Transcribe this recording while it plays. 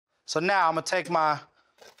So now I'm gonna take my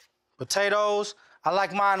potatoes. I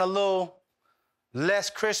like mine a little less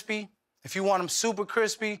crispy. If you want them super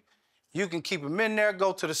crispy, you can keep them in there,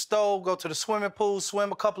 go to the stove, go to the swimming pool,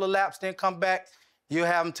 swim a couple of laps, then come back. You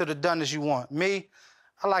have them to the done as you want. Me,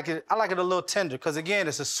 I like it a little tender, because again,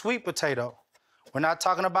 it's a sweet potato. We're not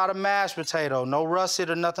talking about a mashed potato, no russet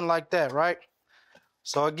or nothing like that, right?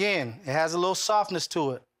 So again, it has a little softness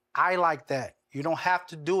to it. I like that. You don't have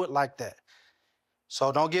to do it like that. So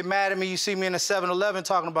don't get mad at me. You see me in the 7-Eleven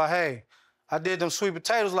talking about, hey, I did them sweet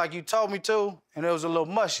potatoes like you told me to, and it was a little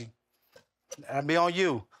mushy. That'd be on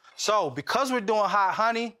you. So because we're doing hot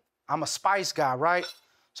honey, I'm a spice guy, right?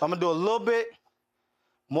 So I'm gonna do a little bit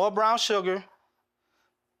more brown sugar,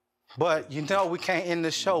 but you know we can't end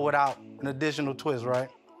this show without an additional twist, right?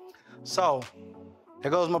 So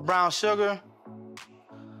there goes my brown sugar.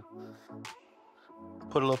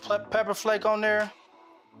 Put a little pepper flake on there.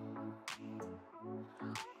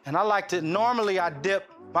 And I like to, normally I dip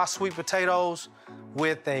my sweet potatoes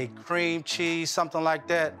with a cream cheese, something like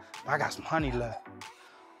that. I got some honey left,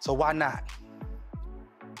 so why not?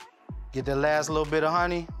 Get that last little bit of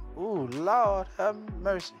honey. Ooh, Lord have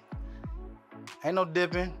mercy. Ain't no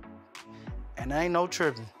dipping, and ain't no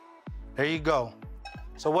tripping. There you go.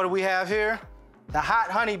 So what do we have here? The hot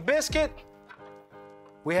honey biscuit.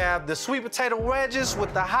 We have the sweet potato wedges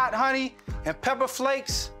with the hot honey and pepper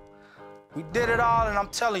flakes. We did it all, and I'm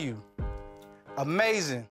telling you, amazing.